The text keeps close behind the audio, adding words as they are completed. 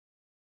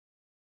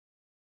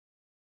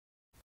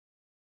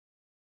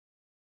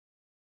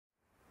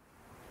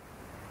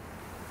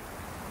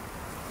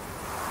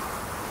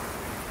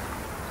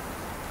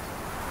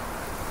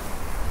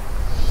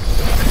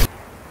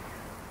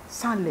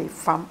sans les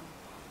femmes,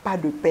 pas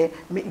de paix,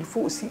 mais il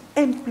faut aussi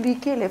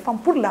impliquer les femmes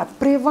pour la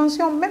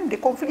prévention même des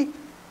conflits.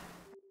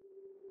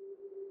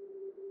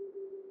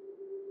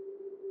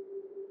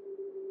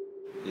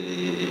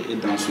 Et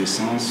dans ce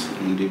sens,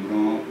 nous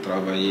devons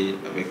travailler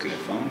avec les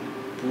femmes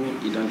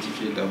pour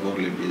identifier d'abord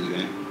les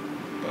besoins,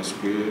 parce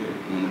que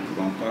nous ne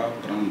pouvons pas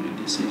prendre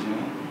de décision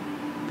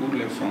pour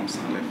les femmes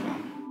sans les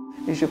femmes.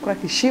 Et je crois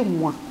que chez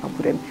moi, à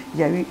Bourem, il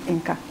y a eu un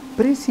cas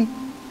précis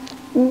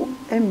où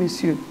un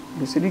monsieur,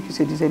 celui qui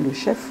se disait le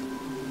chef,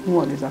 nous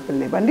on les appelle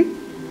les bandits,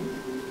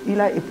 il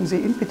a épousé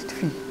une petite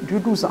fille de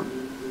 12 ans.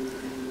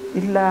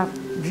 Il l'a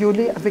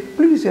violée avec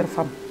plusieurs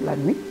femmes la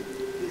nuit,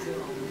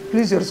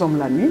 plusieurs hommes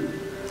la nuit.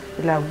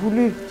 Il a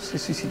voulu se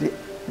suicider,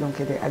 donc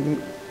elle est allée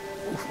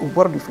au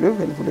bord du fleuve,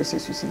 elle voulait se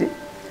suicider.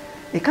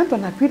 Et quand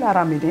on a pu la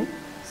ramener,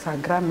 sa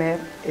grand-mère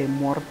est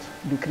morte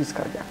de crise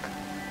cardiaque.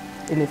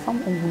 Et les femmes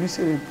ont voulu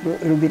se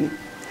rebeller.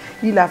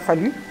 Il a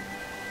fallu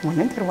mon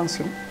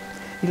intervention,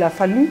 il a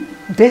fallu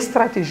des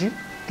stratégies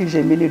que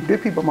j'ai menées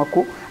depuis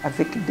Bamako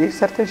avec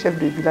certains chefs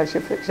de village,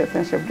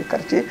 certains chefs de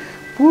quartier,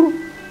 pour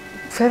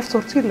faire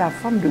sortir la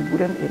femme de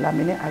Bourem et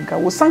l'amener à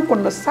Gao sans qu'on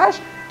ne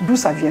sache d'où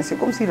ça vient. C'est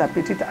comme si la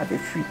petite avait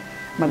fui.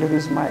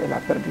 Malheureusement, elle a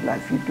perdu la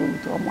vie 2 ou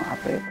 3 mois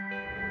après.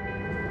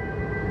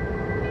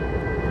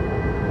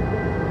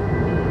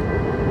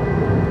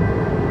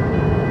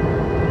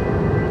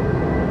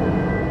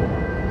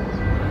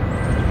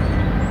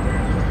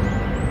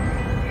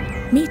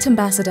 Meet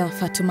Ambassador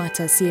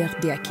Fatoumata Sir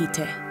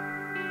Diakite.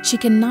 She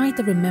can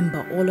neither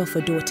remember all of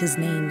her daughters'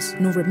 names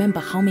nor remember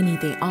how many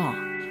they are.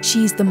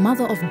 She is the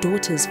mother of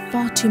daughters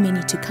far too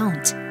many to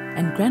count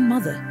and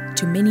grandmother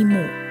to many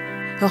more.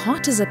 Her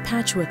heart is a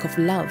patchwork of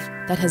love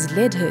that has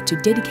led her to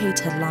dedicate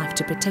her life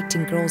to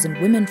protecting girls and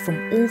women from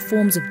all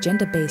forms of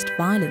gender-based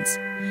violence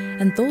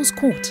and those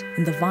caught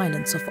in the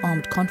violence of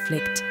armed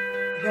conflict.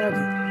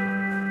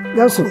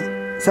 Gasu,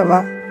 ça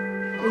va?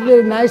 He's a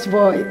very nice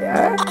boy.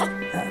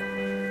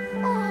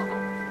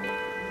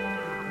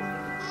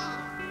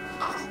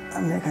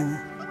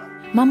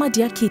 Mama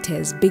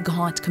Diakite's big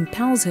heart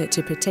compels her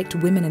to protect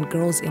women and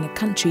girls in a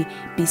country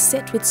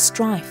beset with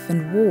strife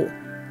and war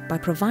by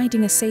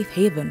providing a safe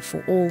haven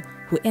for all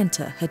who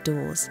enter her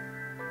doors.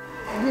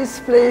 This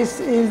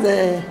place is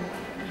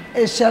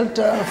a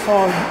shelter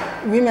for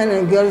women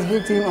and girls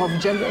victims of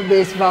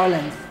gender-based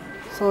violence.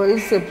 So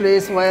it's a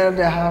place where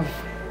they have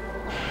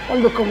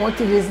all the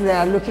commodities they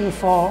are looking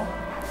for.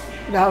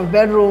 They have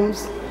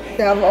bedrooms.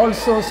 They have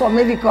also some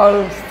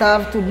medical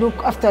staff to look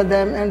after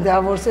them, and they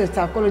have also a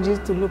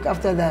psychologist to look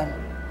after them.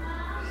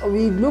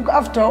 We look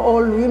after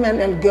all women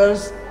and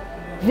girls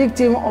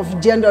victims of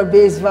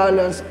gender-based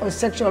violence or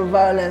sexual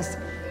violence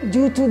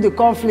due to the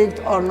conflict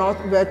or not,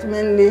 but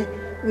mainly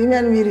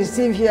women we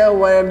receive here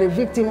were the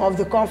victim of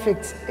the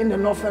conflict in the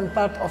northern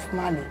part of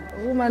Mali.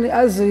 A woman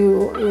has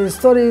a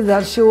story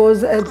that she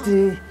was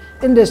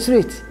in the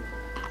street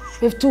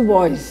with 2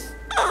 boys.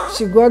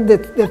 She got the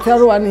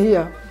third one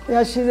here.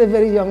 Yeah, she's a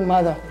very young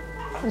mother,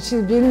 and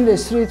she's been in the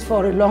street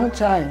for a long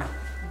time.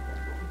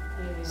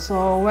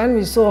 So when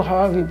we saw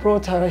her, we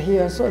brought her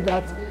here so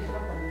that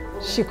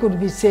she could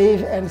be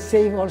safe and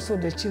save also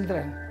the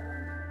children.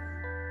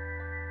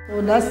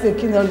 So that's the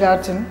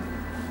kindergarten.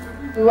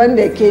 When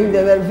they came,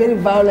 they were very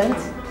violent.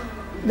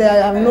 They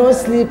have no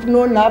sleep,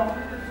 no nap.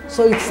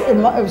 So it's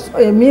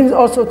a means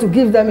also to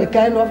give them a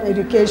kind of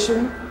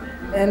education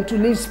and to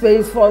leave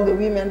space for the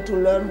women to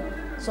learn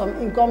some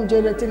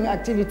income-generating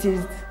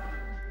activities.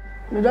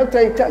 The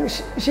doctor,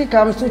 she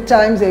comes 2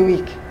 times a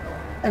week.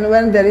 And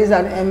when there is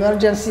an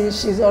emergency,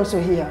 she's also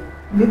here.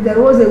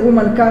 There was a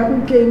woman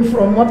who came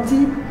from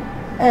Mopti,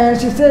 and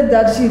she said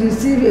that she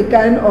received a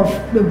kind of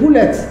the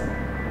bullet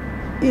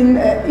in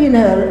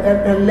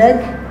her leg.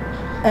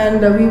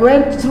 And we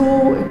went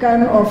through a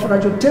kind of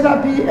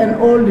radiotherapy and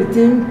all the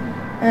thing.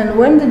 And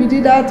when we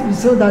did that, we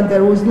saw that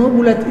there was no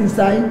bullet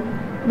inside.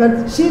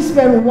 But she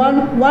spent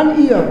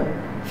one year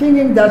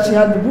thinking that she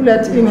had the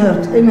bullet in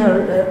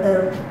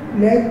her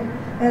leg.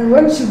 And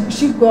when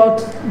she got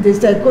the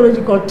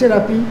psychological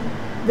therapy,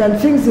 then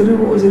things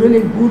was really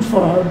good for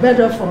her,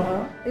 better for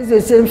her. It's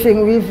the same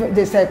thing with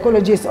the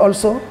psychologists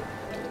also.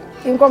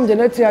 Income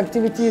generating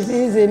activities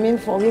is a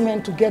means for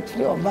women to get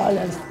free of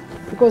violence.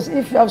 Because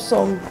if you have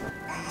some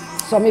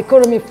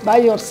economy by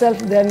yourself,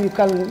 then you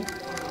can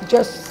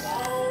just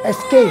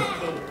escape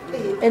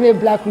any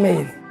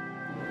blackmail.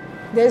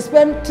 They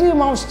spend 3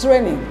 months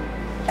training.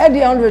 At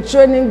the end of the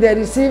training, they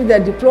receive their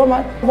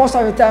diploma. Most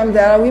of the time,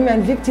 there are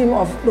women victims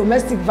of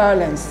domestic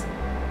violence.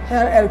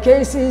 Her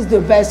case is the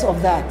best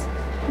of that.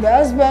 The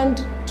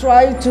husband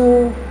tried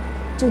to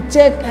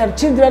take her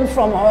children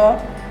from her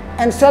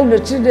and sell the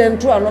children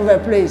to another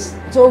place.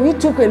 So we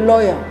took a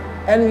lawyer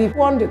and we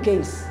won the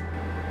case.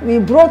 We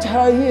brought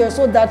her here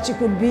so that she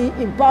could be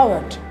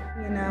empowered.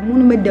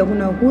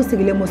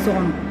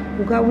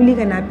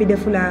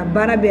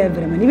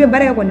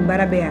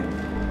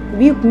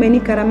 Bi kumeni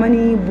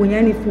karamani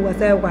bonyani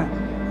fuwasa kwa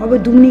obe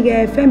dumni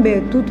ge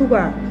fembe tutu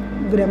kwa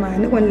vraiment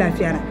ne kon la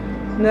fiara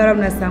noram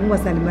na sango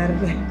salmar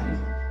be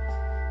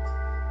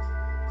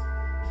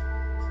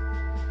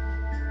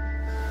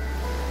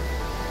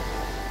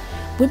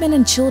Women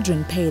and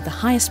children pay the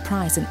highest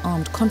price in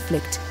armed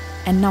conflict,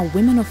 and now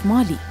women of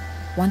Mali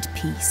want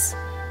peace.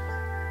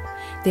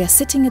 They are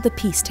sitting at the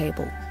peace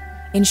table,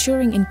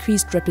 ensuring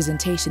increased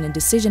representation in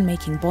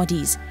decision-making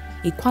bodies,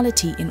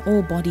 equality in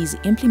all bodies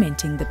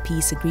implementing the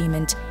peace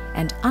agreement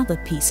and other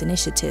peace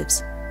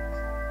initiatives.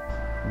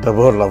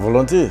 D'abord la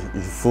volonté,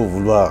 il faut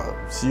vouloir.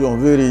 Si on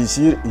veut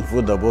réussir, il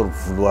faut d'abord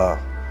vouloir.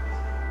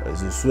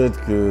 Je souhaite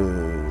que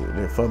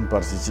les femmes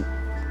participent,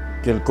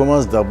 qu'elles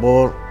commencent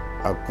d'abord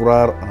à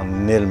croire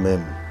en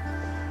elles-mêmes.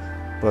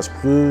 Parce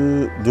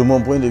que, de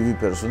mon point de vue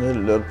personnel,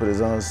 leur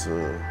présence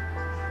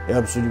est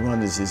absolument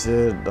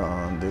nécessaire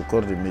dans des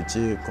corps de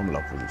métier comme la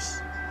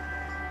police.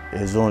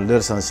 Elles ont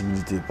leur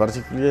sensibilité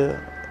particulière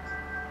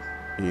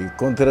et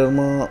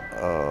contrairement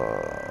à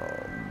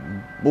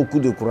beaucoup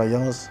de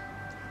croyances,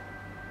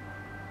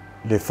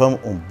 les femmes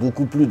ont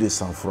beaucoup plus de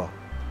sang-froid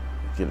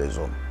que les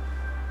hommes.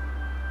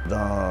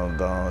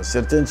 Dans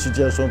certaines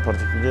situations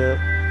particulières,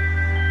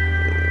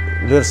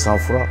 leur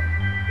sang-froid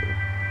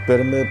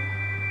permet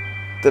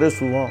très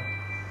souvent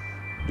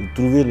de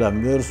trouver la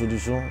meilleure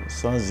solution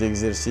sans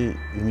exercer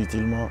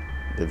inutilement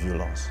des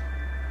violences.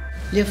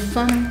 Les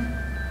femmes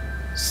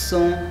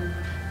sont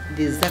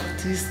des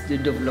actrices de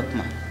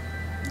développement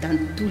dans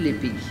tous les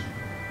pays.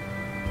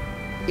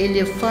 Et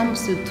les femmes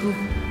se trouvent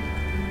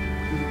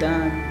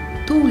dans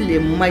tous les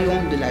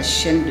maillons de la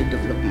chaîne de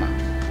développement,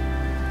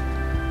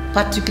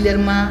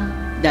 particulièrement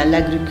dans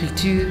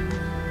l'agriculture,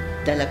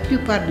 dans la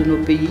plupart de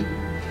nos pays,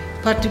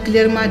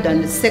 particulièrement dans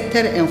le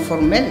secteur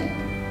informel.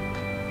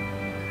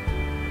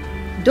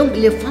 Donc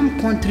les femmes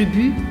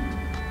contribuent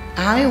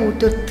à un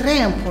hauteur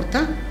très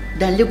important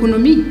dans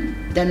l'économie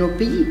dans nos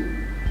pays.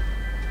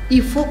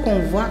 Il faut qu'on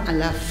voit à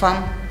la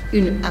femme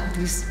une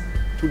actrice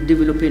pour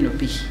développer nos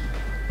pays.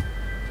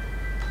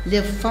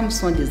 Les femmes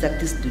sont des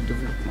actrices de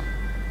développement.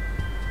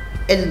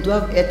 Elles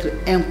doivent être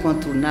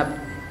incontournables.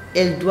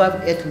 Elles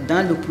doivent être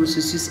dans le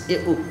processus et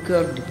au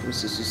cœur du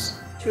processus.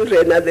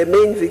 Children are the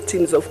main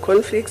victims of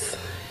conflicts,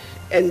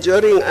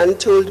 enduring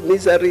untold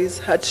miseries,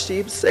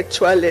 hardships,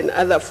 sexual and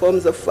other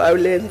forms of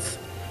violence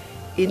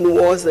in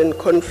wars and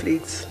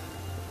conflicts,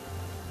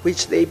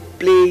 which they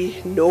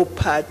play no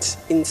part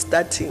in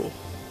starting.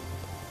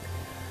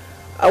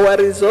 Our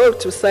resolve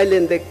to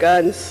silence the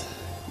guns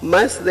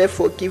must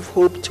therefore give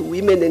hope to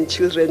women and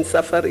children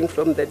suffering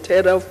from the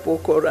terror of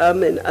Boko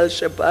Haram and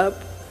Al-Shabaab.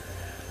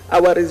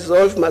 Our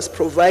resolve must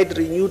provide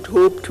renewed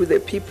hope to the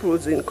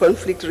peoples in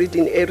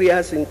conflict-ridden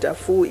areas in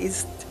Darfur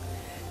East,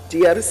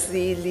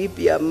 DRC,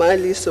 Libya,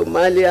 Mali,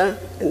 Somalia,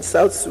 and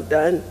South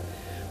Sudan,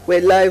 where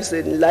lives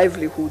and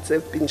livelihoods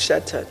have been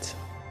shattered.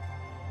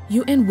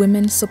 UN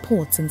Women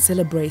supports and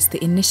celebrates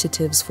the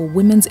initiatives for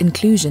women's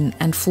inclusion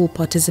and full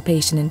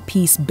participation in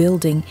peace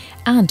building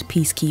and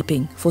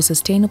peacekeeping for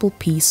sustainable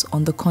peace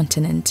on the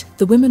continent.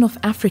 The Women of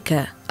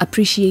Africa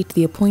appreciate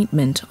the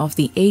appointment of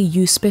the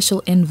AU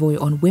Special Envoy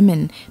on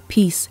Women,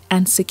 Peace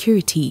and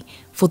Security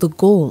for the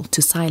goal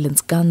to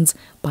silence guns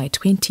by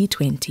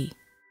 2020.